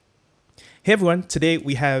Hey everyone, today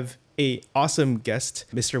we have a awesome guest,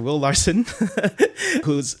 Mr. Will Larson,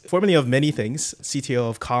 who's formerly of many things, CTO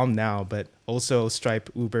of Calm now, but also Stripe,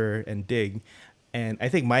 Uber, and Dig. And I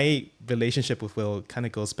think my relationship with Will kind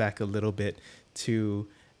of goes back a little bit to,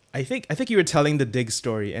 I think you were telling the Dig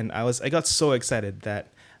story, and I got so excited that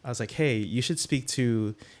I was like, hey, you should speak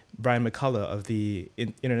to Brian McCullough of the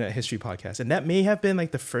Internet History Podcast. And that may have been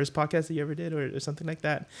like the first podcast that you ever did or something like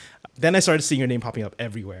that. Then I started seeing your name popping up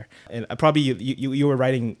everywhere. And probably you were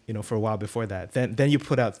writing, for a while before that. Then you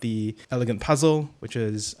put out the Elegant Puzzle, which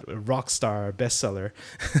is a rock star bestseller,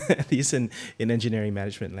 at least in engineering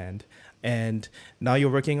management land. And now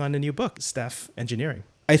you're working on a new book, Staff Engineering.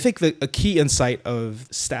 I think a key insight of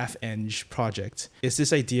Staff Eng project is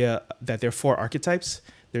this idea that there are four archetypes.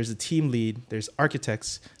 There's a team lead, there's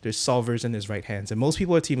architects, there's solvers, and there's right hands. And most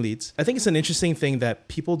people are team leads. I think it's an interesting thing that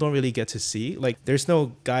people don't really get to see. Like, there's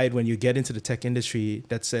no guide when you get into the tech industry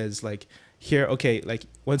that says, like, here, okay, like,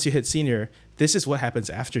 once you hit senior, this is what happens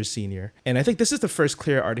after senior. And I think this is the first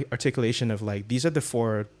clear articulation of, like, these are the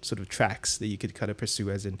four sort of tracks that you could kind of pursue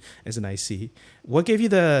as an IC. What gave you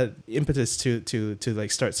the impetus to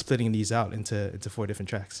like start splitting these out into four different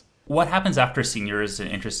tracks? What happens after senior is an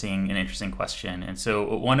interesting question. And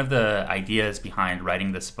so one of the ideas behind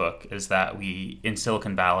writing this book is that we, in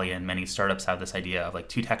Silicon Valley, and many startups have this idea of like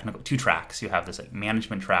two tracks. You have this like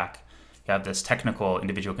management track, you have this technical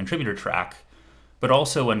individual contributor track, but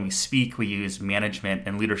also when we speak, we use management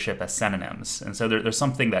and leadership as synonyms. And so there's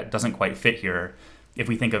something that doesn't quite fit here. If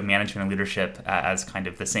we think of management and leadership as kind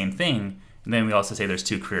of the same thing, and then we also say there's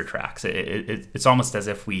two career tracks. It's almost as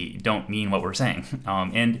if we don't mean what we're saying.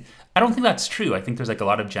 And I don't think that's true. I think there's like a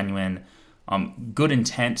lot of genuine good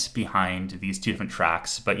intent behind these two different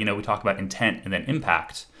tracks. But, we talk about intent and then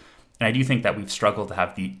impact. And I do think that we've struggled to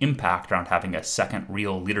have the impact around having a second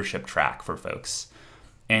real leadership track for folks.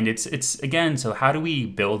 And it's again, so how do we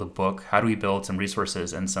build a book? How do we build some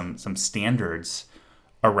resources and some standards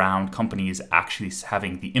around companies actually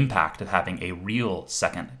having the impact of having a real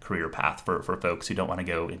second career path for folks who don't want to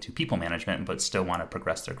go into people management but still want to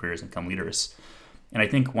progress their careers and become leaders. And I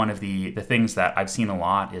think one of the things that I've seen a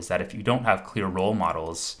lot is that if you don't have clear role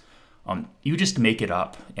models, you just make it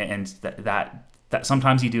up. And that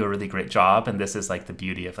sometimes you do a really great job. And this is like the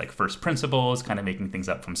beauty of like first principles, kind of making things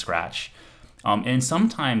up from scratch. And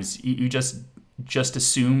sometimes you just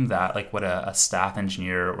assume that like what a staff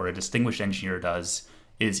engineer or a distinguished engineer does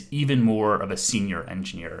is even more of a senior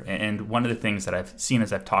engineer. And one of the things that I've seen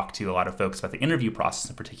as I've talked to a lot of folks about the interview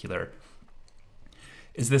process in particular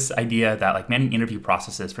is this idea that like many interview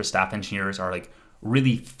processes for staff engineers are like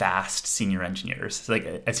really fast senior engineers. So like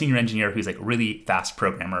a senior engineer who's like really fast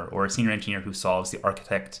programmer, or a senior engineer who solves the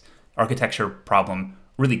architecture problem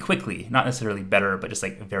really quickly, not necessarily better, but just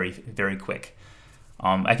like very, very quick.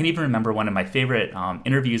 I can even remember one of my favorite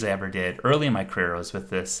interviews I ever did early in my career was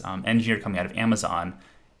with this engineer coming out of Amazon.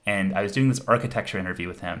 And I was doing this architecture interview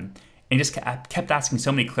with him. And he just kept asking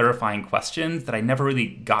so many clarifying questions that I never really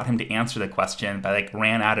got him to answer the question, but I like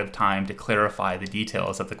ran out of time to clarify the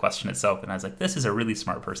details of the question itself. And I was like, this is a really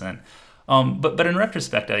smart person. But in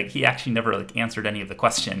retrospect, like he actually never like answered any of the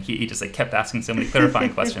question. He just like kept asking so many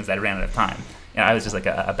clarifying questions that I ran out of time. And I was just like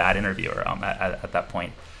a bad interviewer at that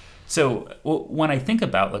point. So when I think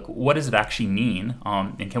about like what does it actually mean,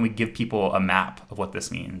 and can we give people a map of what this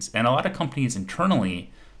means? And a lot of companies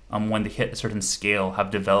internally, when they hit a certain scale,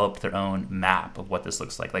 have developed their own map of what this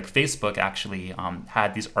looks like. Like Facebook actually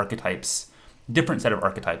had these archetypes, different set of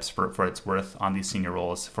archetypes for its worth on these senior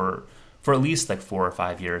roles for at least like 4 or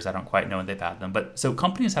 5 years. I don't quite know when they've had them. But so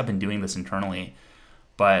companies have been doing this internally,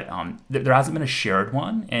 but there hasn't been a shared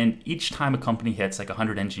one. And each time a company hits like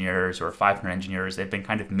 100 engineers or 500 engineers, they've been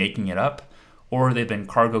kind of making it up, or they've been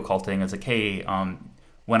cargo culting. It's like, hey,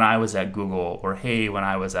 when I was at Google, or hey, when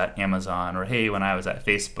I was at Amazon, or hey, when I was at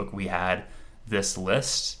Facebook, we had this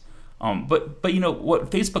list. But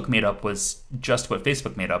what Facebook made up was just what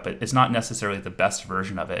Facebook made up. It's not necessarily the best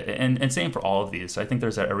version of it. And same for all of these. So I think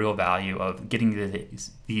there's a real value of getting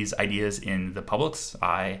these ideas in the public's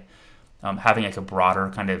eye, having like a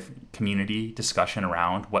broader kind of community discussion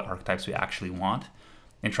around what archetypes we actually want,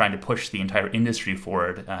 and trying to push the entire industry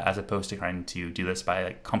forward as opposed to trying to do this by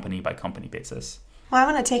like company basis. Well, I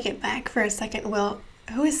want to take it back for a second, Will.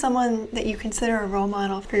 Who is someone that you consider a role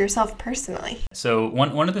model for yourself personally? So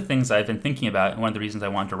one of the things I've been thinking about, and one of the reasons I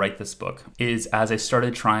wanted to write this book, is as I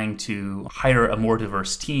started trying to hire a more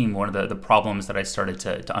diverse team, one of the problems that I started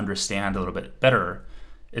to understand a little bit better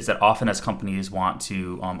is that often as companies want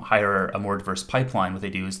to hire a more diverse pipeline, what they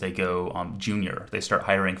do is they go junior. They start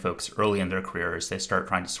hiring folks early in their careers. They start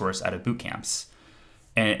trying to source out of boot camps.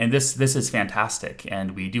 And this is fantastic,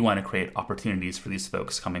 and we do want to create opportunities for these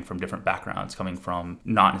folks coming from different backgrounds, coming from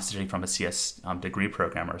not necessarily from a CS degree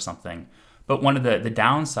program or something. But one of the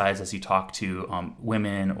downsides as you talk to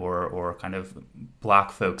women or kind of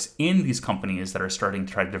Black folks in these companies that are starting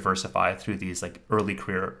to try to diversify through these like early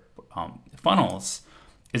career funnels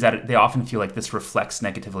is that they often feel like this reflects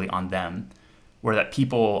negatively on them, where that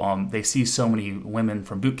people, they see so many women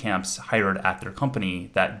from boot camps hired at their company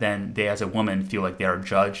that then they as a woman feel like they are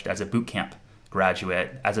judged as a boot camp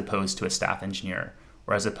graduate as opposed to a staff engineer,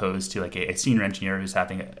 or as opposed to like a senior engineer who's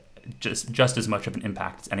having just as much of an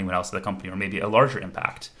impact as anyone else at the company, or maybe a larger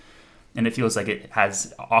impact. And it feels like it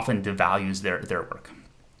has often devalues their work.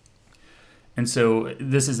 And so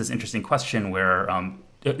this is this interesting question where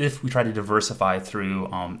if we try to diversify through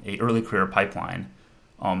a early career pipeline,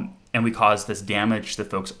 and we cause this damage to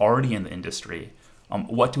folks already in the industry,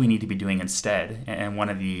 what do we need to be doing instead? And one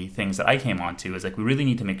of the things that I came onto is like we really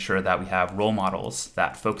need to make sure that we have role models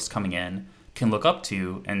that folks coming in can look up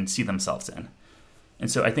to and see themselves in. And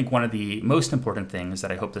so I think one of the most important things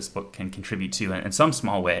that I hope this book can contribute to in some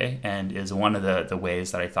small way, and is one of the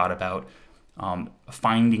ways that I thought about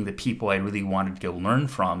finding the people I really wanted to go learn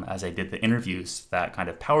from as I did the interviews that kind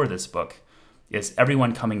of power this book, is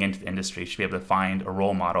everyone coming into the industry should be able to find a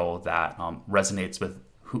role model that resonates with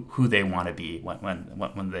who they want to be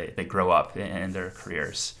when they grow up in their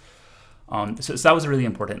careers. So that was a really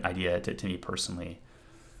important idea to me personally.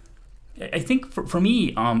 I think for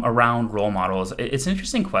me, around role models, it's an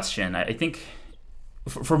interesting question. I think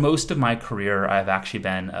for most of my career, I've actually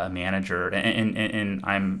been a manager, and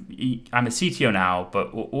I'm a CTO now.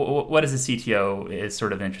 But what is a CTO is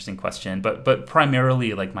sort of an interesting question. But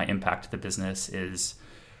primarily, like my impact to the business is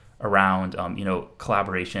around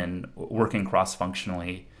collaboration, working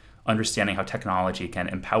cross-functionally, understanding how technology can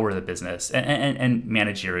empower the business, and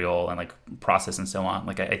managerial and like process and so on.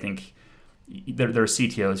 Like I think there are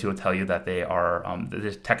CTOs who will tell you that they are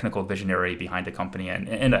the technical visionary behind a company,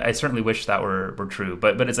 and I certainly wish that were true,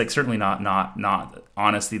 but it's like certainly not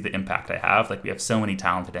honestly the impact I have. Like we have so many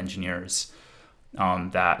talented engineers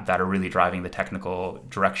that are really driving the technical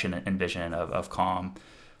direction and vision of Calm.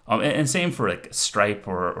 And same for like Stripe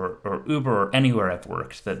or Uber or anywhere I've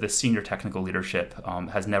worked, that the senior technical leadership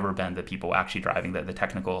has never been the people actually driving the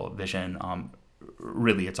technical vision.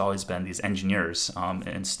 Really, it's always been these engineers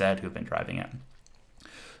instead who've been driving it.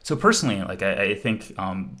 So personally, like I think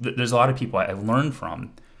there's a lot of people I've learned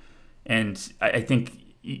from, and I think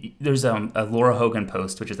there's a Laura Hogan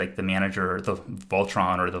post, which is like the manager, the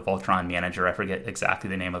Voltron manager. I forget exactly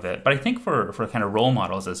the name of it, but I think for kind of role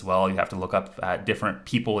models as well, you have to look up at different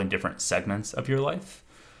people in different segments of your life.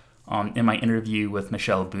 In my interview with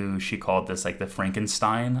Michelle Boo, she called this like the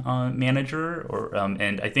Frankenstein manager,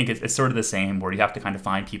 and I think it's sort of the same, where you have to kind of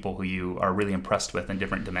find people who you are really impressed with in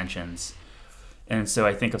different dimensions. And so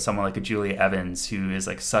I think of someone like a Julia Evans, who is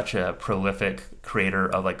like such a prolific creator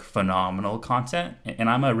of like phenomenal content. And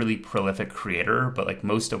I'm a really prolific creator, but like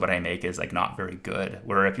most of what I make is like not very good.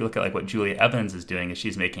 Where if you look at like what Julia Evans is doing, is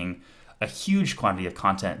she's making a huge quantity of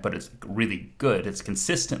content, but it's really good. It's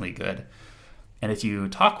consistently good. And if you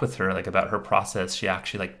talk with her like about her process, she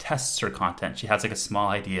actually like tests her content. She has like a small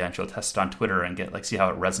idea and she'll test it on Twitter and get like see how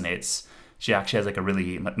it resonates. She actually has like a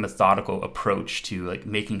really methodical approach to like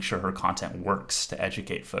making sure her content works to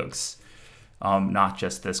educate folks. Not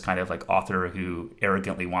just this kind of like author who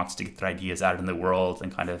arrogantly wants to get their ideas out in the world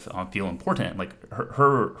and kind of feel important. Like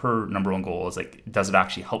her number one goal is like, does it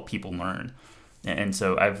actually help people learn? And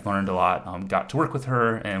so I've learned a lot, got to work with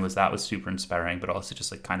her, and that was super inspiring, but also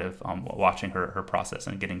just like kind of watching her process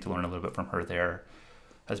and getting to learn a little bit from her there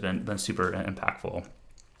has been super impactful.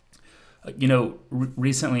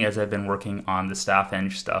 Recently, as I've been working on the staff eng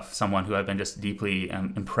stuff, someone who I've been just deeply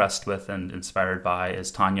impressed with and inspired by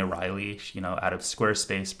is Tanya Riley, out of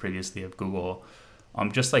Squarespace, previously of Google.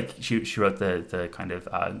 Just like she wrote the kind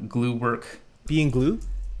of glue work. Being Glue?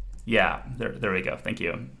 Yeah, there we go. Thank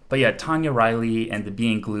you. But yeah, Tanya Riley and the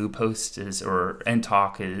Being Glue post and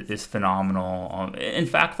talk is phenomenal. In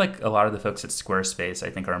fact, like a lot of the folks at Squarespace,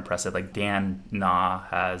 I think are impressive. Like Dan Na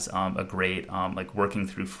has a great like working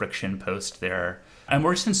through friction post there. And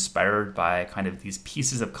we're just inspired by kind of these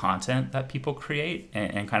pieces of content that people create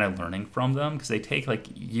and kind of learning from them, because they take like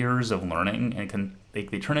years of learning and they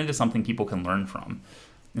turn into something people can learn from.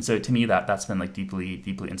 And so to me, that's been like deeply,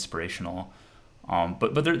 deeply inspirational.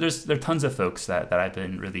 But there are tons of folks that I've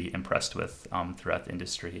been really impressed with throughout the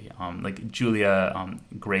industry. Like Julia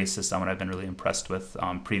Grace is someone I've been really impressed with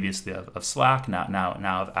previously of Slack, now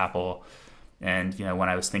of Apple. And when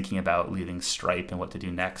I was thinking about leaving Stripe and what to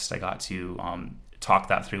do next, I got to talk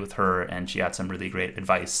that through with her, and she had some really great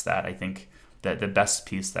advice that I think the best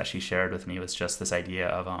piece that she shared with me was just this idea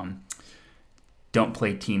of don't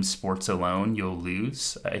play team sports alone, you'll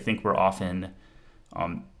lose. I think we're often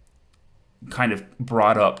kind of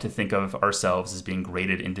brought up to think of ourselves as being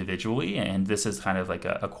graded individually, and this is kind of like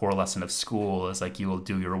a core lesson of school, is like you will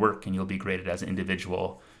do your work and you'll be graded as an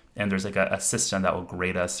individual, and there's like a system that will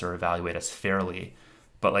grade us or evaluate us fairly.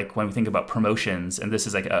 But like when we think about promotions, and this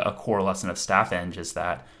is like a core lesson of Staff Eng, is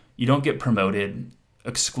that you don't get promoted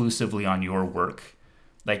exclusively on your work.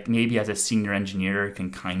 Like maybe as a senior engineer, you can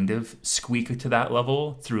kind of squeak to that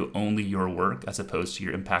level through only your work as opposed to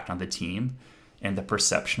your impact on the team and the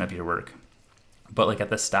perception of your work. But like at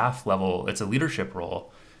the staff level, it's a leadership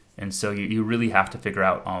role. And so you really have to figure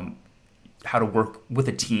out how to work with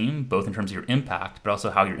a team, both in terms of your impact, but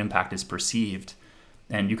also how your impact is perceived.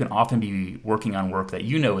 And you can often be working on work that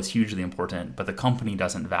you know is hugely important, but the company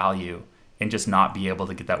doesn't value, and just not be able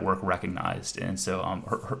to get that work recognized. And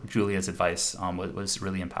so Julia's advice was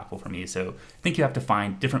really impactful for me. So I think you have to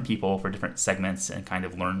find different people for different segments and kind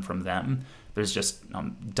of learn from them. There's just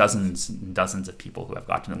dozens and dozens of people who I've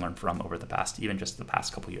gotten to learn from over the past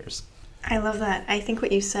couple years. I love that. I think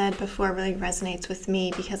what you said before really resonates with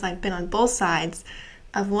me, because I've been on both sides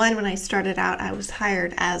of one. When I started out, I was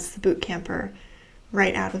hired as the boot camper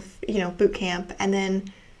right out of, boot camp. And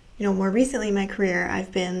then, more recently in my career,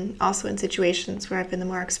 I've been also in situations where I've been the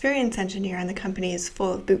more experienced engineer and the company is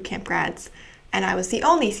full of boot camp grads. And I was the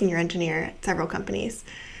only senior engineer at several companies.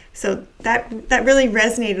 So that really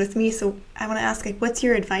resonated with me. So I want to ask, what's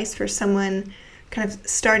your advice for someone kind of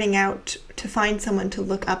starting out to find someone to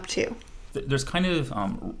look up to? There's kind of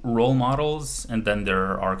role models, and then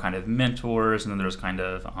there are kind of mentors, and then there's kind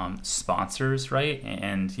of sponsors, right?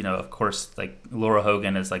 And, of course, like Laura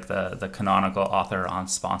Hogan is like the canonical author on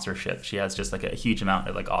sponsorship. She has just like a huge amount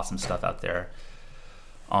of like awesome stuff out there.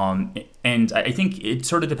 And I think it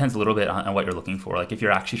sort of depends a little bit on what you're looking for. Like if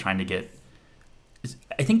you're actually trying to get,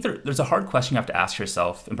 I think there's a hard question you have to ask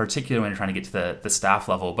yourself, in particular when you're trying to get to the staff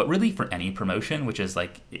level, but really for any promotion, which is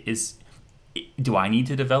like, do I need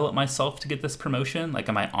to develop myself to get this promotion? Like,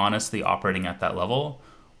 am I honestly operating at that level?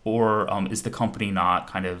 Or is the company not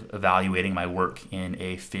kind of evaluating my work in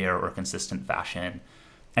a fair or consistent fashion?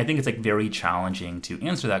 I think it's like very challenging to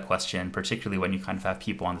answer that question, particularly when you kind of have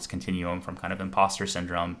people on this continuum from kind of imposter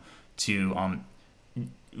syndrome to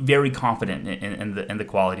very confident in the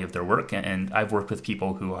quality of their work. And I've worked with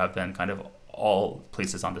people who have been kind of all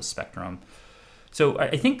places on this spectrum. So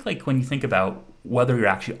I think like when you think about whether you're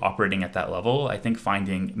actually operating at that level, I think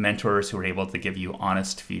finding mentors who are able to give you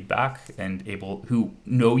honest feedback and who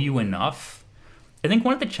know you enough. I think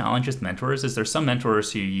one of the challenges with mentors is there's some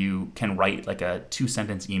mentors who you can write like a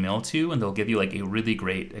 2-sentence email to, and they'll give you like a really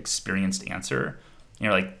great experienced answer. And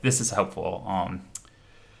you're like, this is helpful.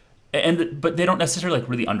 But they don't necessarily like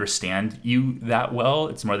really understand you that well.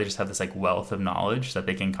 It's more they just have this like wealth of knowledge that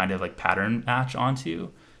they can kind of like pattern match onto.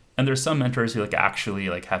 And there's some mentors who like actually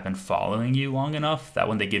like have been following you long enough that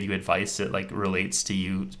when they give you advice, it like relates to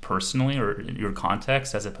you personally or your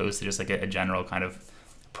context, as opposed to just like a general kind of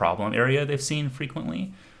problem area they've seen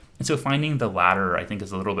frequently. And so finding the latter, I think,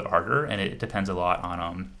 is a little bit harder, and it depends a lot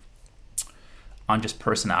on just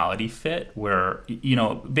personality fit, where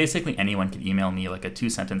basically anyone can email me like a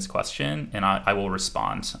 2-sentence question and I will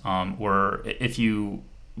respond.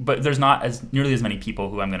 But there's not nearly as many people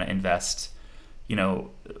who I'm going to invest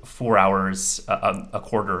 4 hours a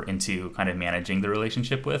quarter into kind of managing the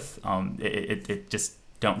relationship with. It just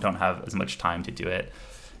don't have as much time to do it.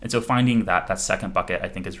 And so finding that second bucket, I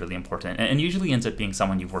think, is really important, and usually ends up being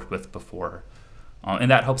someone you've worked with before.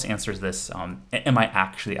 And that helps answer this, am I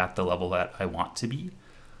actually at the level that I want to be?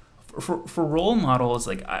 For role models,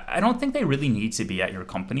 like I don't think they really need to be at your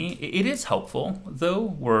company. It is helpful, though,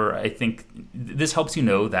 where I think this helps you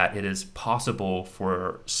know that it is possible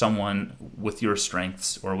for someone with your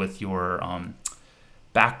strengths or with your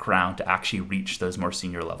background to actually reach those more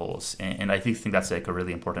senior levels. And I think that's like a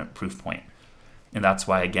really important proof point. And that's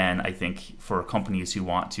why, again, I think for companies who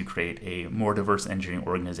want to create a more diverse engineering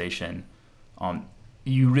organization,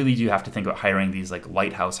 you really do have to think about hiring these like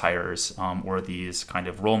lighthouse hires or these kind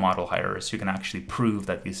of role model hires who can actually prove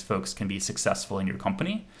that these folks can be successful in your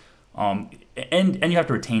company. And you have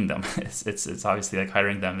to retain them. It's obviously like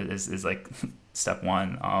hiring them is like step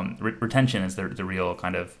one. Retention is the real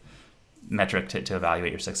kind of metric to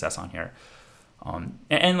evaluate your success on here.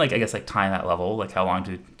 And like, I guess like time at level, like how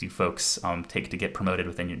long do folks take to get promoted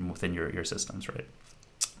within your systems, right?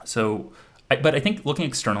 So, but I think looking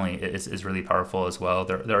externally is really powerful as well.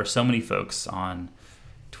 There are so many folks on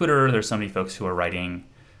Twitter. There's so many folks who are writing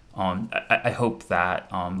I hope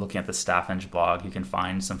that looking at the Staffenge blog, you can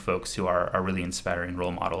find some folks who are really inspiring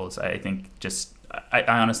role models. I think I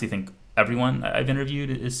honestly think everyone I've interviewed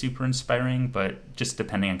is super inspiring, but just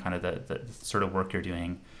depending on kind of the sort of work you're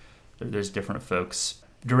doing, there's different folks.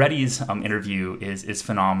 Doretti's interview is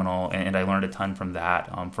phenomenal, and I learned a ton from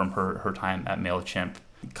that, from her time at MailChimp.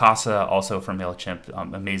 Casa, also from MailChimp,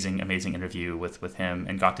 amazing interview with him,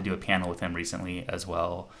 and got to do a panel with him recently as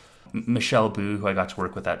well. Michelle Bu, who I got to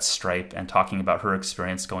work with at Stripe, and talking about her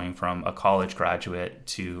experience going from a college graduate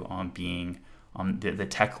to being the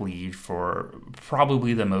tech lead for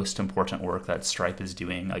probably the most important work that Stripe is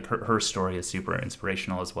doing. Like her story is super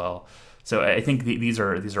inspirational as well. So I think these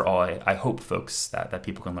are all I hope folks that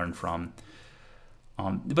people can learn from.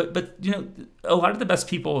 But you know, a lot of the best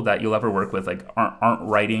people that you'll ever work with like aren't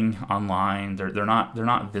writing online. They're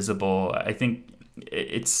not visible. I think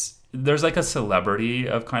there's like a celebrity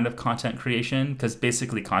of kind of content creation, because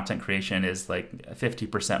basically content creation is like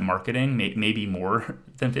 50% marketing, maybe more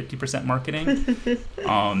than 50% marketing,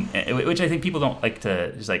 which I think people don't like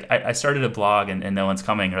to just like, I started a blog and no one's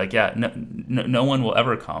coming. You're like, yeah, no one will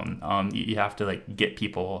ever come. You have to like get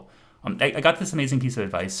people. I got this amazing piece of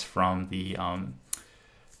advice from the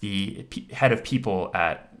head of people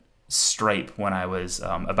at Stripe when I was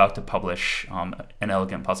about to publish An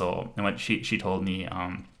Elegant Puzzle, and what she told me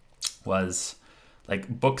was like,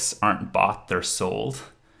 books aren't bought, they're sold.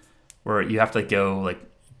 Where you have to like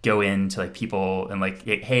go into like people and like,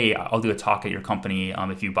 hey, I'll do a talk at your company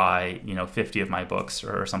if you buy 50 of my books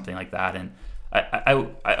or something like that. And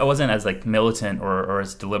I wasn't as like militant or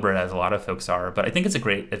as deliberate as a lot of folks are, but I think it's a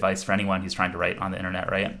great advice for anyone who's trying to write on the internet,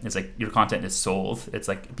 right? It's like your content is sold. It's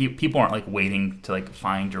like people aren't like waiting to like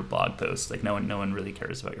find your blog post. Like no one really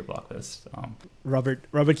cares about your blog post. Robert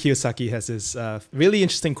Kiyosaki has this really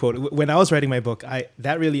interesting quote. When I was writing my book,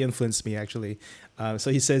 that really influenced me actually.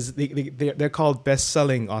 So he says they're called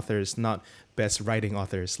best-selling authors, not best writing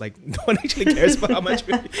authors. Like no one actually cares about how much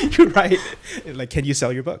you write. Like, can you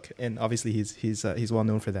sell your book? And obviously he's well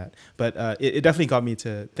known for that. But it definitely got me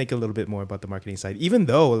to think a little bit more about the marketing side, even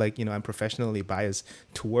though like I'm professionally biased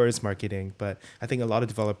towards marketing. But I think a lot of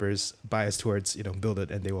developers bias towards build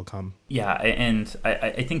it and they will come. Yeah, and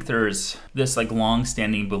I think there's this like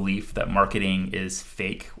long-standing belief that marketing is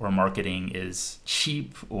fake, or marketing is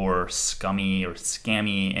cheap or scummy or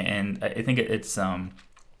scammy, and I think it's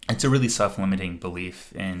a really self-limiting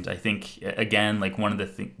belief. And I think again, like one of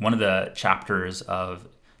the chapters of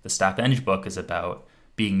the Staffenge book is about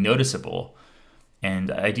being noticeable.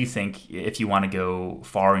 And I do think if you want to go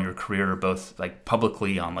far in your career, both like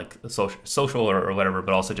publicly on like social or whatever,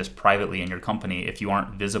 but also just privately in your company, if you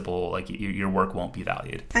aren't visible, like your work won't be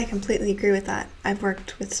valued. I completely agree with that. I've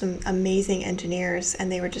worked with some amazing engineers,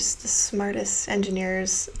 and they were just the smartest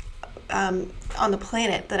engineers on the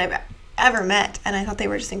planet that I've ever met, and I thought they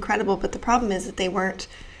were just incredible. But the problem is that they weren't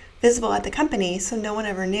visible at the company, so no one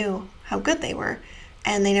ever knew how good they were.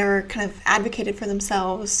 And they never kind of advocated for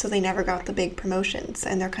themselves, so they never got the big promotions,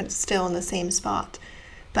 and they're kind of still in the same spot.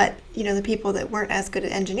 But, the people that weren't as good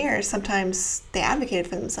at engineers, sometimes they advocated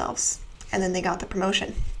for themselves, and then they got the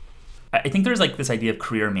promotion. I think there's like this idea of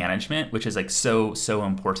career management, which is like so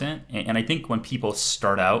important. And I think when people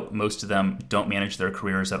start out, most of them don't manage their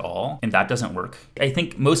careers at all. And that doesn't work. I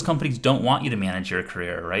think most companies don't want you to manage your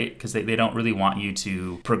career, right? Because they don't really want you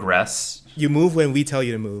to progress. You move when we tell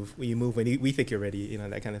you to move. You move when we think you're ready.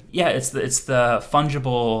 That kind of. Yeah, it's the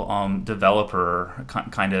fungible developer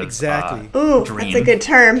kind of exactly. Ooh, dream. That's a good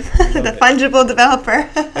term. The fungible developer.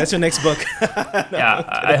 That's your next book. Yeah,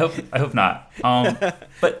 I hope not.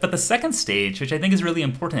 But the second stage, which I think is really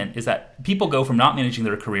important, is that people go from not managing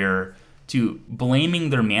their career to blaming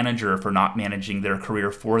their manager for not managing their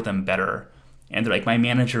career for them better. And they're like, my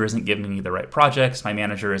manager isn't giving me the right projects. My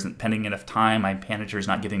manager isn't spending enough time. My manager is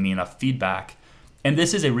not giving me enough feedback. And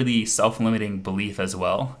this is a really self-limiting belief as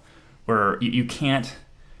well, where you can't.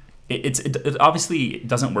 It obviously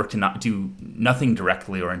doesn't work to not do nothing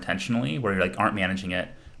directly or intentionally, where you're like aren't managing it.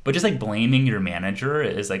 But just like blaming your manager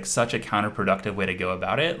is like such a counterproductive way to go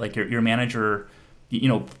about it. Like your manager,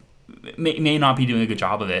 may not be doing a good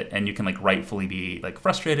job of it, and you can like rightfully be like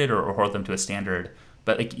frustrated or hold them to a standard.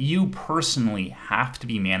 But like you personally have to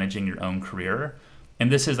be managing your own career.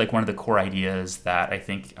 And this is like one of the core ideas that I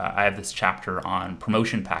think I have this chapter on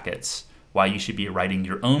promotion packets, why you should be writing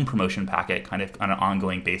your own promotion packet kind of on an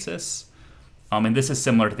ongoing basis. And this is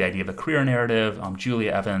similar to the idea of a career narrative.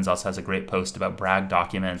 Julia Evans also has a great post about brag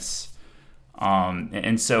documents.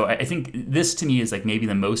 And so I think this to me is like maybe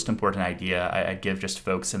the most important idea I'd give just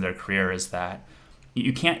folks in their career, is that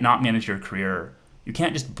you can't not manage your career, you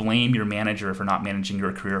can't just blame your manager for not managing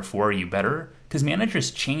your career for you better, because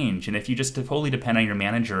managers change. And if you just totally depend on your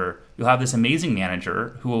manager, you'll have this amazing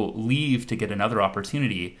manager who will leave to get another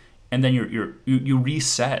opportunity. And then you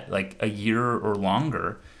reset like a year or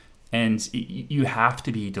longer. And you have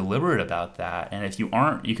to be deliberate about that. And if you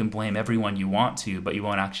aren't, you can blame everyone you want to, but you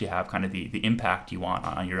won't actually have kind of the impact you want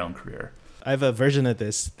on your own career. I have a version of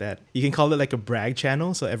this that you can call it like a brag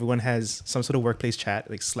channel. So everyone has some sort of workplace chat,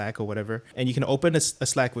 like Slack or whatever. And you can open a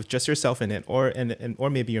Slack with just yourself in it, or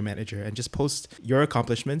maybe your manager, and just post your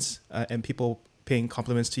accomplishments and people paying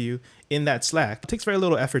compliments to you in that Slack. It takes very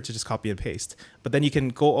little effort to just copy and paste. But then you can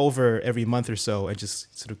go over every month or so and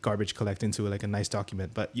just sort of garbage collect into like a nice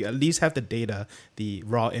document. But you at least have the data, the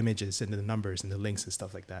raw images and the numbers and the links and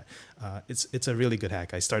stuff like that. It's a really good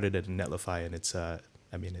hack. I started it in Netlify, and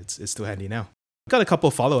it's still handy now. Got a couple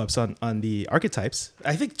of follow-ups on the archetypes.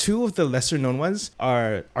 I think two of the lesser known ones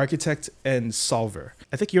are architect and solver.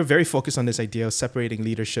 I think you're very focused on this idea of separating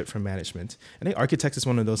leadership from management. I think architect is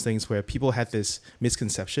one of those things where people had this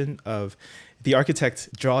misconception of the architect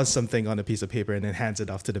draws something on a piece of paper and then hands it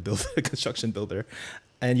off to the builder, the construction builder.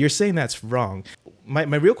 And you're saying that's wrong. My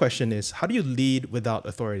real question is, how do you lead without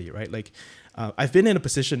authority, right? Like, I've been in a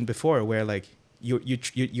position before where like,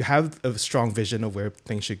 you have a strong vision of where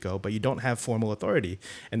things should go, but you don't have formal authority.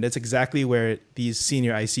 And that's exactly where these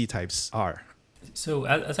senior IC types are. So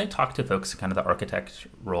as I talk to folks, kind of the architect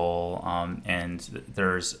role, and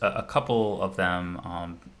there's a couple of them,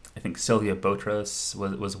 I think Sylvia Botros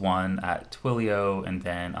was one at Twilio, and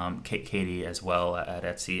then Katie as well at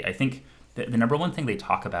Etsy. I think the number one thing they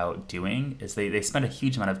talk about doing is they spend a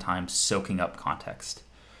huge amount of time soaking up context.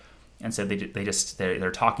 And so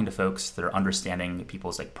they're talking to folks, they're understanding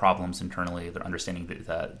people's like problems internally, they're understanding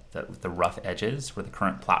the rough edges where the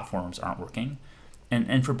current platforms aren't working.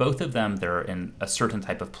 And for both of them, they're in a certain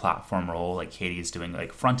type of platform role, like Katie's doing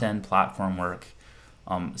like front-end platform work,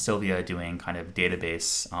 Sylvia doing kind of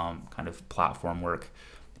database kind of platform work,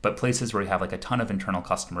 but places where you have like a ton of internal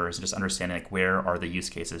customers, just understanding like where are the use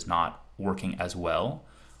cases not working as well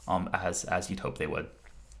as you'd hope they would.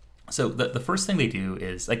 So the first thing they do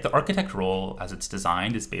is like the architect role as it's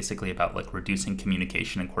designed is basically about like reducing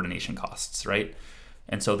communication and coordination costs, right?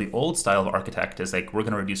 And so the old style of architect is like, we're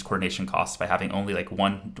going to reduce coordination costs by having only like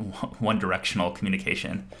one directional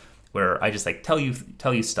communication, where I just like tell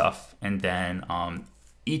you stuff, and then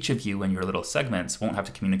each of you in your little segments won't have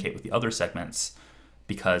to communicate with the other segments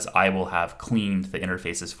because I will have cleaned the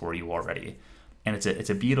interfaces for you already. And it's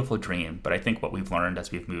a beautiful dream, but I think what we've learned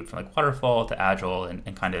as we've moved from like waterfall to agile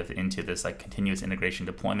and kind of into this like continuous integration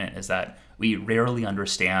deployment is that we rarely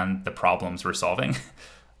understand the problems we're solving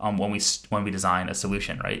when we design a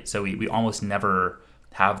solution, right? So we almost never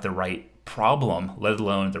have the right problem, let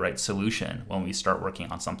alone the right solution when we start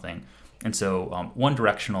working on something. And so one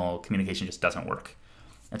directional communication just doesn't work.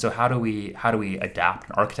 And so how do we adapt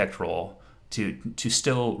an architect role to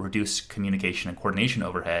still reduce communication and coordination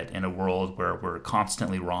overhead in a world where we're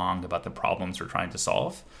constantly wrong about the problems we're trying to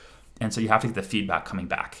solve? And so you have to get the feedback coming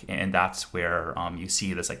back. And that's where you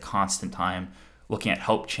see this like constant time looking at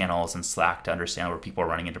help channels and Slack to understand where people are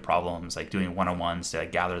running into problems, like doing one-on-ones to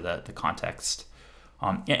gather the context.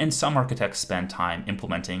 And some architects spend time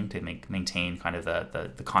implementing to maintain kind of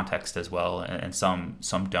the context as well. And some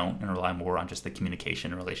don't and rely more on just the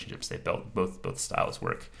communication relationships they built. Both styles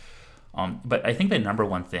work. But I think the number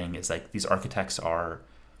one thing is like these architects are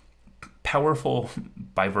powerful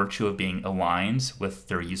by virtue of being aligned with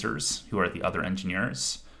their users, who are the other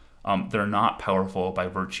engineers. They're not powerful by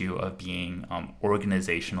virtue of being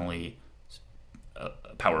organizationally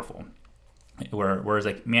powerful. Whereas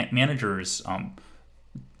like managers,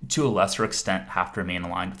 to a lesser extent, have to remain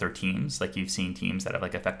aligned with their teams. Like you've seen teams that have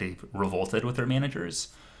like effectively revolted with their managers.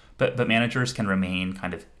 But managers can remain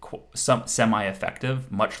kind of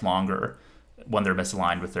semi-effective much longer when they're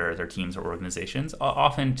misaligned with their teams or organizations,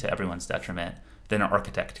 often to everyone's detriment, than an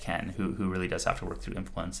architect can, who really does have to work through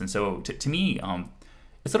influence. And so to me,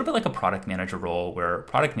 it's a little bit like a product manager role, where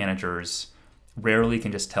product managers rarely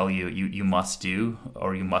can just tell you must do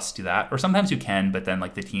or you must do that. Or sometimes you can, but then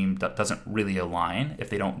like the team doesn't really align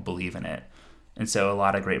if they don't believe in it. And so a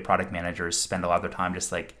lot of great product managers spend a lot of their time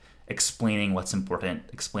just like explaining what's important,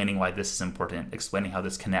 explaining why this is important, explaining how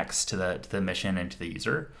this connects to the mission and to the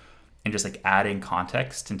user, and just like adding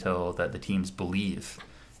context until the teams believe.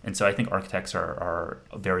 And so I think architects are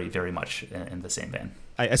very, very much in the same vein.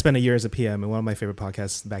 I spent a year as a PM, and one of my favorite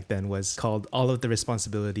podcasts back then was called All of the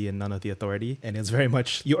Responsibility and None of the Authority. And it's very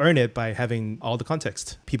much, you earn it by having all the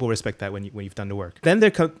context. People respect that when you've done the work. Then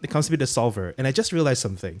there comes to be the solver. And I just realized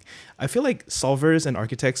something. I feel like solvers and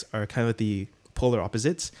architects are kind of the polar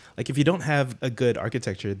opposites. Like if you don't have a good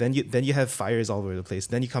architecture, then you have fires all over the place.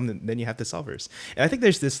 Then you have the solvers. And I think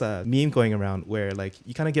there's this meme going around where like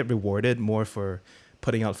you kind of get rewarded more for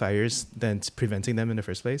putting out fires than preventing them in the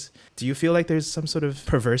first place. Do you feel like there's some sort of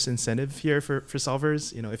perverse incentive here for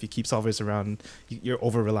solvers? You know, if you keep solvers around, you're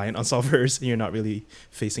over reliant on solvers and you're not really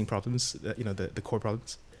facing problems, the core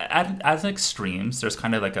problems. As extremes, there's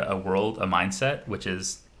kind of like a mindset, which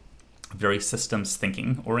is very systems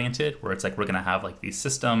thinking oriented, where it's like we're going to have like these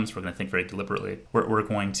systems, we're going to think very deliberately, we're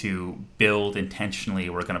going to build intentionally,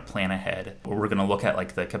 we're going to plan ahead, we're going to look at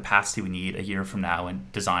like the capacity we need a year from now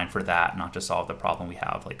and design for that, not just solve the problem we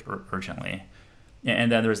have like urgently.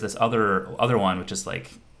 And then there's this other one, which is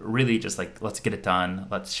like really just like, let's get it done,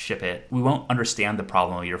 let's ship it. We won't understand the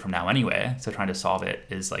problem a year from now anyway, so trying to solve it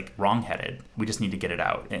is like wrong-headed. We just need to get it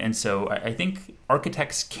out. And so I think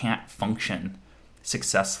architects can't function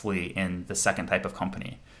successfully in the second type of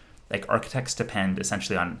company. Like architects depend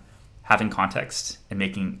essentially on having context and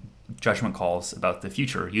making judgment calls about the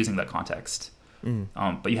future using that context.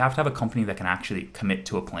 But you have to have a company that can actually commit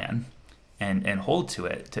to a plan and hold to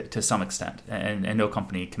it to some extent. And no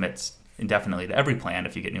company commits indefinitely to every plan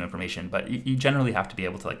if you get new information, but you generally have to be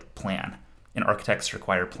able to like plan, and architects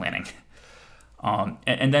require planning.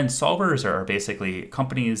 And then solvers are basically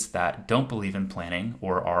companies that don't believe in planning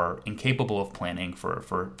or are incapable of planning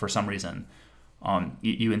for some reason.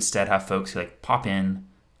 You instead have folks who like pop in,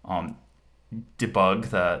 debug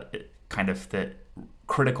the kind of the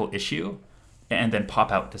critical issue, and then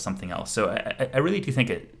pop out to something else. So I really do think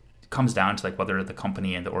it comes down to like whether the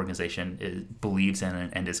company and the organization believes in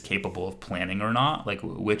and is capable of planning or not, like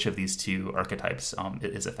which of these two archetypes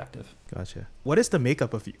is effective. Gotcha. What is the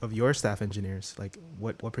makeup of your staff engineers? Like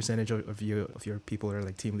what percentage of your people are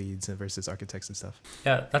like team leads versus architects and stuff?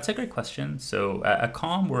 Yeah, that's a great question. So at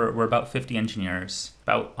Calm, we're about 50 engineers,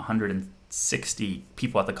 about 160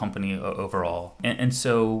 people at the company overall. And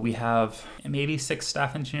so we have maybe 6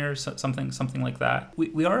 staff engineers, something like that.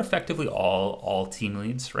 We are effectively all team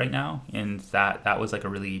leads right now, and that was like a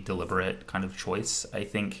really deliberate kind of choice. I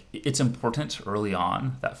think it's important early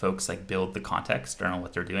on that folks like build the context around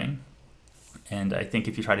what they're doing. And I think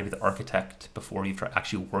if you try to be the architect before you've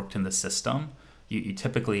actually worked in the system, you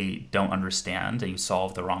typically don't understand and you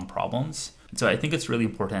solve the wrong problems. So I think it's really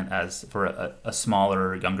important as for a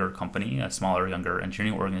smaller, younger company, a smaller, younger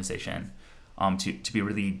engineering organization, to be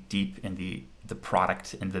really deep in the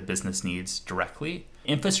product and the business needs directly.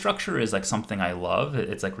 Infrastructure is like something I love.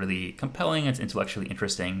 It's like really compelling. It's intellectually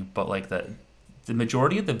interesting, but like the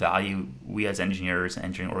majority of the value we as engineers and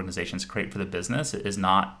engineering organizations create for the business is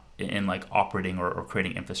not in like operating or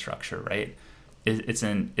creating infrastructure, right? It's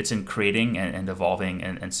in creating and evolving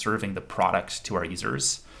and serving the product to our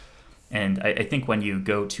users. And I think when you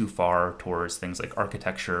go too far towards things like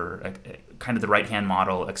architecture, kind of the right-hand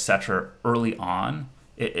model, et cetera, early on,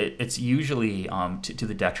 it's usually to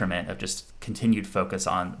the detriment of just continued focus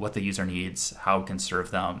on what the user needs, how we can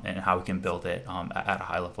serve them, and how we can build it at a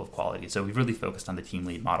high level of quality. So we've really focused on the team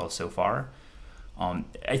lead model so far.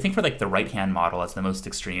 I think for like the right-hand model as the most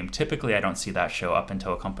extreme, typically I don't see that show up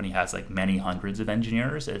until a company has like many hundreds of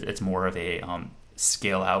engineers. It's more of a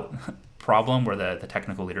scale-out problem where the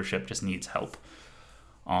technical leadership just needs help.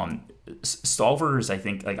 Solvers, I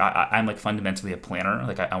think, like I'm like fundamentally a planner.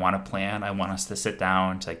 Like I want to plan. I want us to sit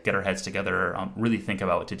down to like, get our heads together, really think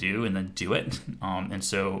about what to do, and then do it. And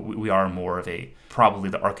so we are more of probably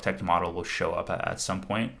the architect model will show up at some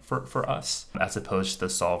point for us, as opposed to the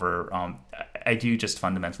solver. I do just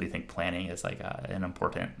fundamentally think planning is like an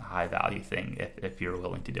important high value thing if you're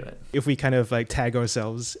willing to do it. If we kind of like tag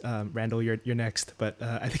ourselves, Randall, you're next, but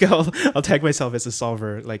I think I'll tag myself as a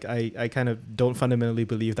solver. Like I kind of don't fundamentally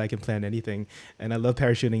believe that I can plan anything, and I love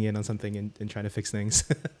parachuting in on something and trying to fix things.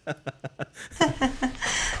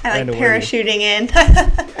 I like parachuting in.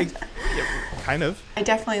 Kind of. I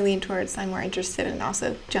definitely lean towards I'm more interested in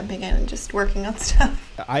also jumping in and just working on stuff.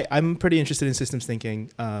 I'm pretty interested in systems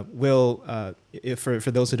thinking. Will, for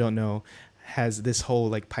those who don't know, has this whole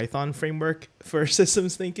like Python framework for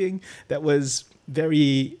systems thinking that was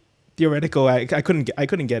very theoretical. I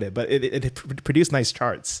couldn't get it, but it produced nice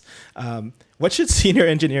charts. What should senior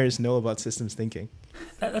engineers know about systems thinking?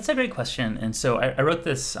 That's a great question. And so I wrote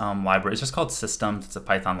this library. It's just called Systems. It's a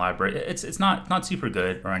Python library. It's not super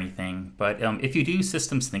good or anything, but if you do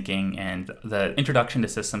systems thinking, and the introduction to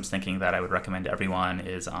systems thinking that I would recommend to everyone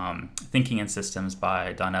is Thinking in Systems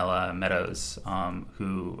by Donella Meadows,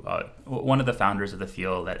 who one of the founders of the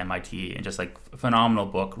field at MIT, and just like a phenomenal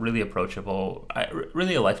book, really approachable,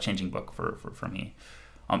 really a life-changing book for me.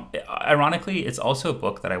 Ironically, it's also a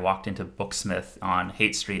book that I walked into Booksmith on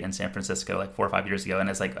Haight Street in San Francisco like 4 or 5 years ago, and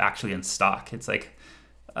it's like actually in stock. It's like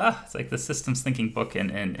the systems thinking book in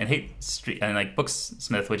Haight Street, and like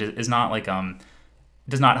Booksmith, which is not like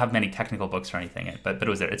does not have many technical books or anything in it, but it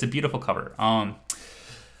was there. It's a beautiful cover.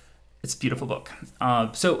 It's a beautiful book.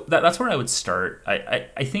 So that's where I would start.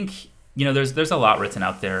 I think, there's a lot written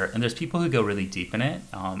out there, and there's people who go really deep in it.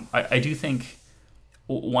 I do think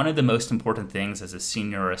one of the most important things as a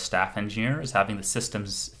senior or a staff engineer is having the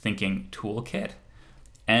systems thinking toolkit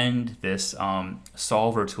and this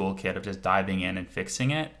solver toolkit of just diving in and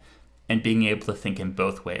fixing it and being able to think in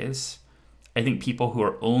both ways. I think people who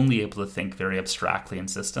are only able to think very abstractly in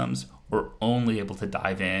systems or only able to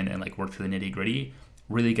dive in and like work through the nitty gritty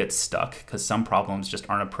really get stuck because some problems just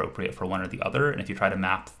aren't appropriate for one or the other. And if you try to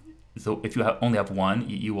map, if you only have one,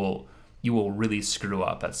 you will really screw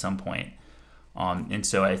up at some point. And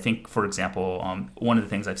so I think, for example, one of the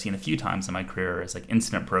things I've seen a few times in my career is like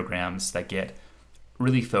incident programs that get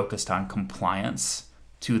really focused on compliance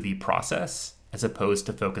to the process as opposed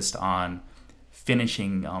to focused on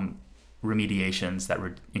finishing remediations that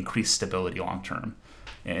would increase stability long term.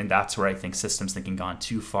 And that's where I think systems thinking gone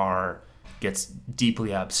too far gets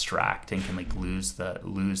deeply abstract and can like lose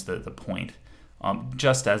the point.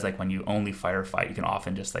 Just as like when you only firefight, you can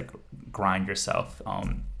often just like grind yourself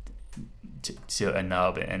to a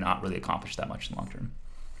nub and not really accomplish that much in the long term.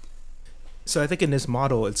 So I think in this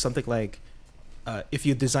model, it's something like if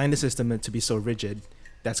you design the system to be so rigid,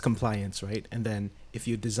 that's compliance, right? And then if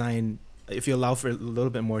you allow for a little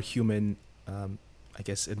bit more human, I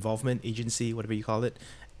guess, involvement, agency, whatever you call it,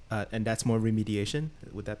 and that's more remediation.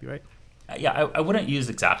 Would that be right? Yeah, I wouldn't use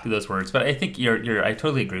exactly those words, but I think I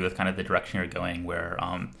totally agree with kind of the direction you're going where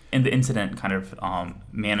in the incident kind of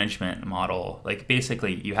management model, like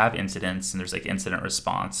basically you have incidents and there's like incident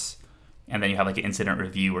response, and then you have like an incident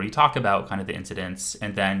review where you talk about kind of the incidents,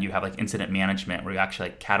 and then you have like incident management where you actually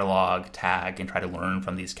like catalog, tag, and try to learn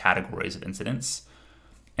from these categories of incidents.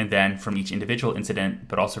 And then from each individual incident,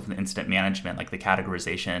 but also from the incident management, like the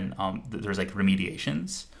categorization, there's like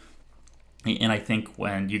remediations. And I think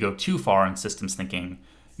when you go too far in systems thinking,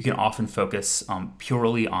 you can often focus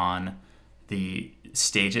purely on the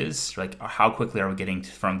stages, like how quickly are we getting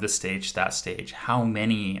from this stage to that stage? How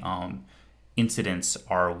many incidents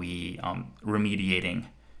are we remediating?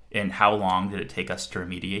 And how long did it take us to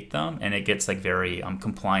remediate them? And it gets like very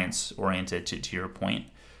compliance oriented to your point.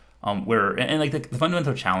 Where like the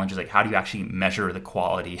fundamental challenge is like how do you actually measure the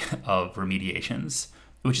quality of remediations,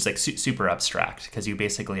 which is like super abstract because you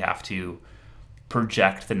basically have to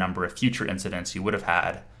project the number of future incidents you would have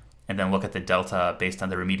had and then look at the delta based on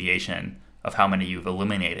the remediation of how many you've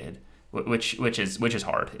eliminated, which is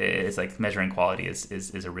hard. It's like measuring quality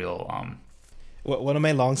is a real One of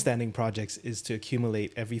my long-standing projects is to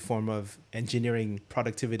accumulate every form of engineering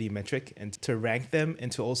productivity metric and to rank them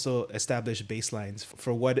and to also establish baselines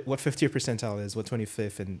for what 50th percentile is, what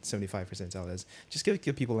 25th and 75th percentile is. Just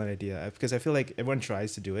give people an idea because I feel like everyone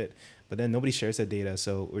tries to do it, but then nobody shares that data.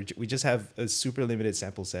 So we just have a super limited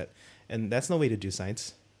sample set, and that's no way to do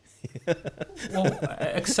science. Well,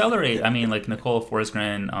 Accelerate, I mean, like Nicole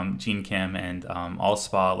Forsgren, Gene Kim, and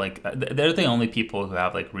Allspa, like they're the only people who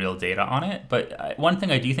have like real data on it. But one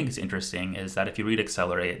thing I do think is interesting is that if you read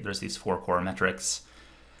Accelerate, there's these 4 core metrics.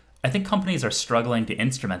 I think companies are struggling to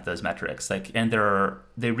instrument those metrics, and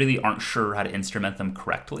they really aren't sure how to instrument them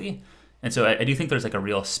correctly. And so I do think there's like a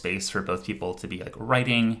real space for both people to be like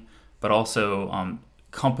writing, but also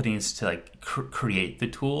companies to like create the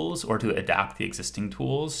tools or to adapt the existing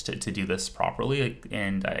tools to do this properly.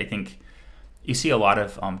 And I think you see a lot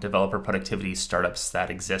of developer productivity startups that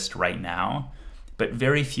exist right now, but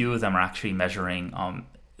very few of them are actually measuring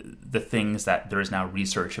the things that there is now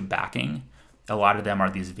research backing. A lot of them are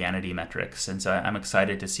these vanity metrics. And so I'm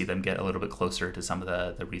excited to see them get a little bit closer to some of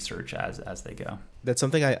the research as they go. That's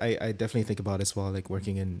something I definitely think about as well, like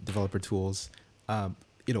working in developer tools.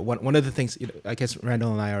 One of the things, I guess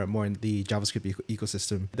Randall and I are more in the JavaScript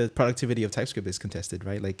ecosystem. The productivity of TypeScript is contested,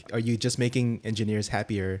 right? Like, are you just making engineers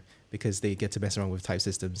happier because they get to mess around with type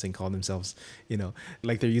systems and call themselves,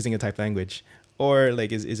 like they're using a type language? Or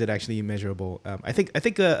like, is it actually measurable? I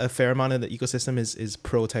think a fair amount of the ecosystem is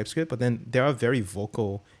pro TypeScript, but then there are very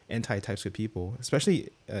vocal anti-TypeScript people, especially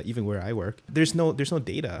even where I work. There's no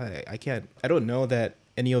data. I don't know that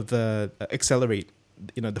any of the Accelerate,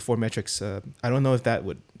 the 4 metrics, I don't know if that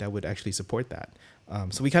would actually support that.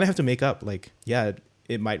 So we kind of have to make up, like, yeah,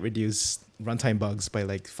 it might reduce runtime bugs by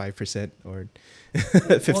like 5% or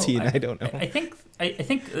 15. Well, I don't know. I think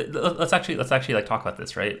let's actually like talk about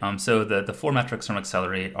this, right? So the 4 metrics from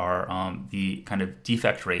Accelerate are the kind of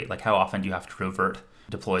defect rate, like how often do you have to revert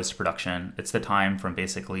deploys to production. It's the time from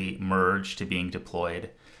basically merge to being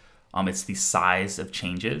deployed. It's the size of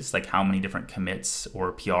changes, like how many different commits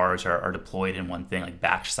or PRs are deployed in one thing, like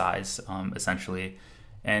batch size, essentially.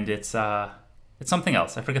 And it's something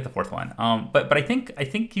else. I forget the fourth one. But I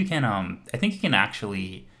think you can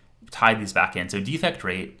actually tie these back in. So defect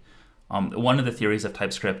rate. One of the theories of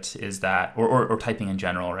TypeScript is that, or typing in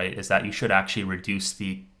general, right, is that you should actually reduce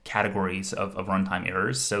the categories of runtime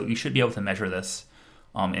errors. So you should be able to measure this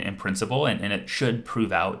in principle, and it should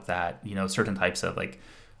prove out that, certain types of like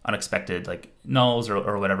unexpected like nulls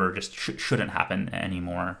or whatever just shouldn't happen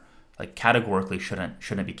anymore. Like categorically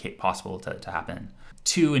shouldn't be possible to happen.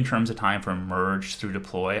 2, in terms of time from merge through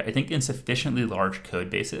deploy, I think in sufficiently large code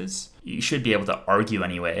bases, you should be able to argue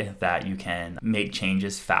anyway that you can make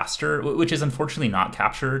changes faster, which is unfortunately not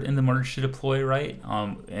captured in the merge to deploy, right?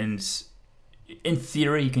 And in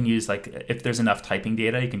theory, you can use, like, if there's enough typing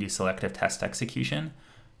data, you can do selective test execution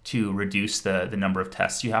to reduce the number of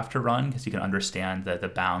tests you have to run, because you can understand the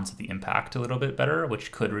bounds of the impact a little bit better,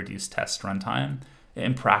 which could reduce test runtime.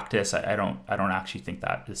 In practice, I don't actually think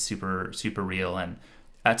that is super real. And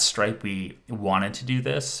at Stripe, we wanted to do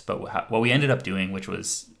this, but what we ended up doing, which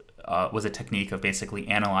was a technique of basically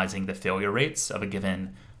analyzing the failure rates of a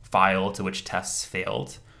given file to which tests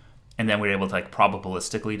failed, and then we were able to like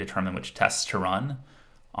probabilistically determine which tests to run.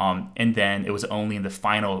 And then it was only in the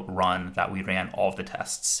final run that we ran all of the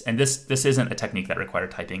tests. And this isn't a technique that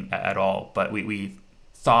required typing at all, but we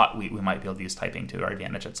thought we might be able to use typing to our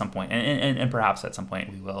advantage at some point, and perhaps at some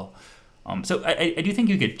point we will. So I do think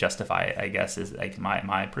you could justify it, I guess, is like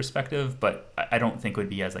my perspective, but I don't think it would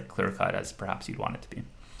be as like clear cut as perhaps you'd want it to be.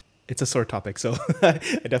 It's a sore topic, so I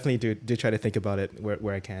definitely do try to think about it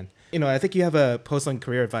where I can. I think you have a post on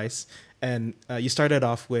career advice, and you started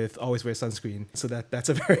off with always wear sunscreen, so that's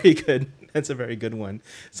a very good one.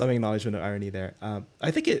 Some acknowledgement of irony there.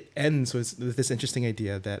 I think it ends with this interesting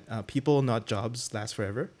idea that people, not jobs, last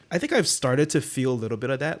forever. I think I've started to feel a little bit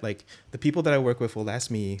of that. Like the people that I work with will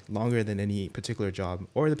last me longer than any particular job,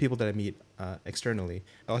 or the people that I meet externally.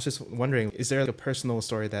 I was just wondering, is there like a personal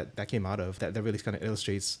story that came out of that really kind of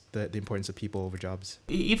illustrates the importance of people over jobs?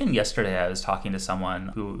 Even yesterday, I was talking to someone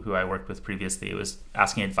who I worked with previously. It was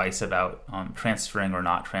asking advice about transferring or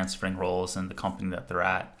not transferring roles in the company that they're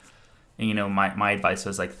at. And my advice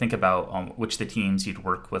was like, think about which the teams you'd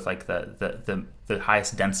work with, like the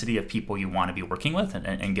highest density of people you want to be working with,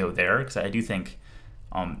 and go there, because I do think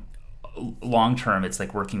long term it's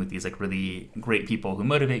like working with these like really great people who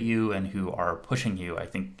motivate you and who are pushing you, I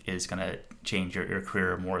think is going to change your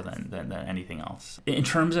career more than anything else. In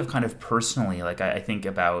terms of kind of personally, like I think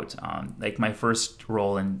about like my first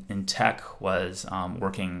role in tech was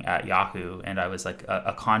working at Yahoo, and I was like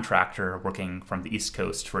a contractor working from the East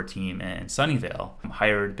Coast for a team in Sunnyvale,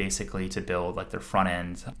 hired basically to build like their front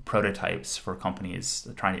end prototypes for companies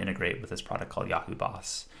trying to integrate with this product called Yahoo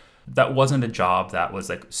Boss. That wasn't a job that was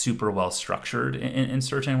like super well structured in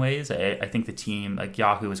certain ways. I think the team, like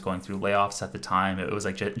Yahoo, was going through layoffs at the time. It was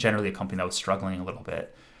like generally a company that was struggling a little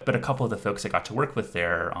bit. But a couple of the folks I got to work with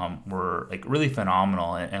there were like really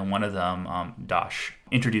phenomenal. And one of them, Dash,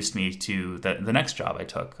 introduced me to the next job I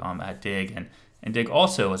took at Dig. And Dig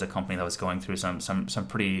also was a company that was going through some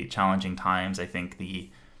pretty challenging times. I think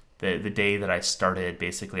the day that I started,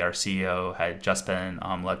 basically our CEO had just been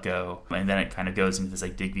let go, and then it kind of goes into this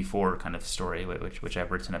like Dig before kind of story, which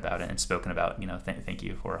I've written about and spoken about. Thank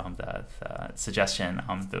you for the suggestion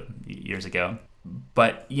years ago.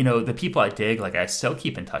 But the people at Dig, like I still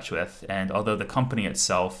keep in touch with, and although the company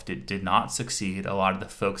itself did not succeed, a lot of the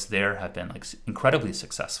folks there have been like incredibly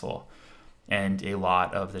successful. And a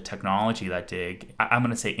lot of the technology that Dig, I'm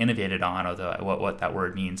going to say innovated on, although what that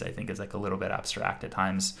word means I think is like a little bit abstract at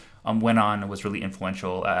times, was really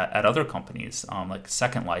influential at other companies. Like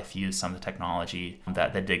Second Life used some of the technology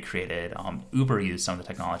that Dig created. Uber used some of the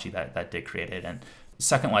technology that Dig created. And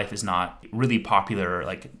Second Life is not really popular,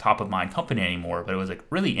 like top of mind company anymore, but it was like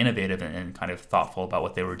really innovative and kind of thoughtful about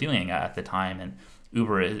what they were doing at the time. And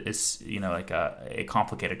Uber is like a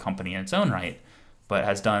complicated company in its own right, but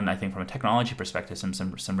has done, I think, from a technology perspective,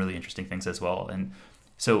 some really interesting things as well. And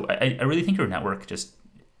so I really think your network, just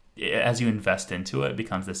as you invest into it,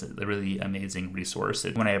 becomes this really amazing resource.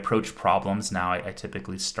 When I approach problems now, I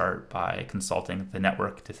typically start by consulting the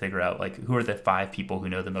network to figure out like who are the 5 people who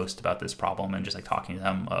know the most about this problem, and just like talking to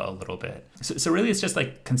them a little bit. So really, it's just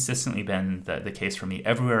like consistently been the case for me.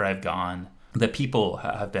 Everywhere I've gone, the people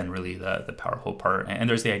have been really the powerful part. And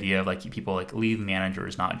there's the idea of like people like leave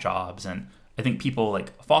managers, not jobs. And I think people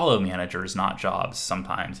like follow managers, not jobs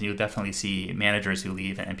sometimes. And you'll definitely see managers who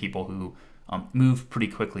leave and people who move pretty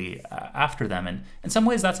quickly after them. And in some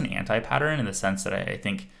ways, that's an anti-pattern in the sense that I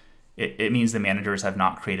think it means the managers have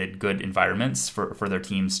not created good environments for their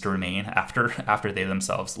teams to remain after they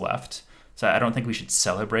themselves left. So I don't think we should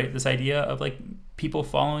celebrate this idea of like people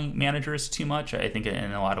following managers too much. I think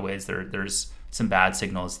in a lot of ways there's some bad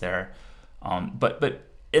signals there. But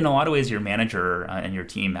in a lot of ways, your manager and your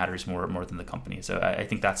team matters more than the company. So I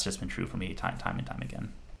think that's just been true for me time and time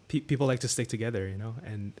again. People like to stick together,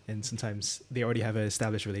 and sometimes they already have an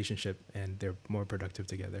established relationship and they're more productive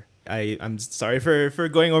together. I'm sorry for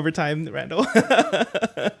going over time, Randall.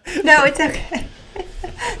 No, it's okay.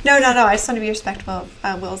 No. I just want to be respectful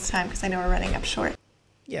of Will's time because I know we're running up short.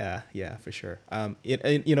 Yeah, for sure. I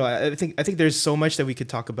think there's so much that we could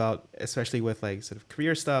talk about, especially with like sort of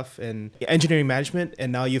career stuff and engineering management.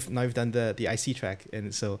 And now you've done the IC track,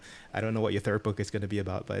 and so I don't know what your third book is going to be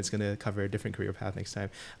about, but it's going to cover a different career path next time.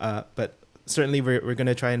 But certainly we're going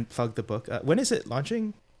to try and plug the book. When is it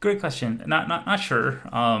launching? Great question. Not sure.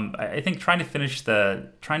 I think trying to finish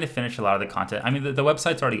a lot of the content. I mean, the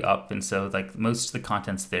website's already up, and so like most of the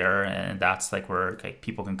content's there, and that's like where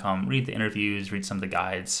people can come read the interviews, read some of the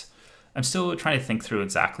guides. I'm still trying to think through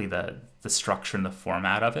exactly the structure and the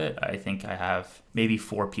format of it. I think I have maybe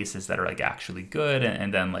 4 pieces that are like actually good,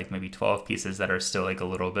 and then like maybe 12 pieces that are still like a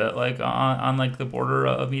little bit like on like the border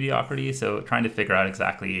of mediocrity. So trying to figure out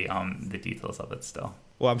exactly the details of it still.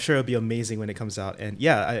 Well, I'm sure it'll be amazing when it comes out. And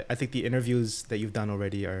yeah, I think the interviews that you've done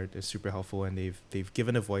already are super helpful, and they've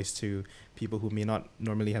given a voice to people who may not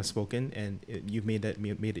normally have spoken, and you've made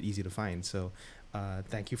it easy to find. So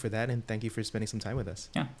thank you for that, and thank you for spending some time with us.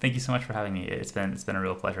 Yeah, thank you so much for having me. It's been a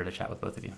real pleasure to chat with both of you.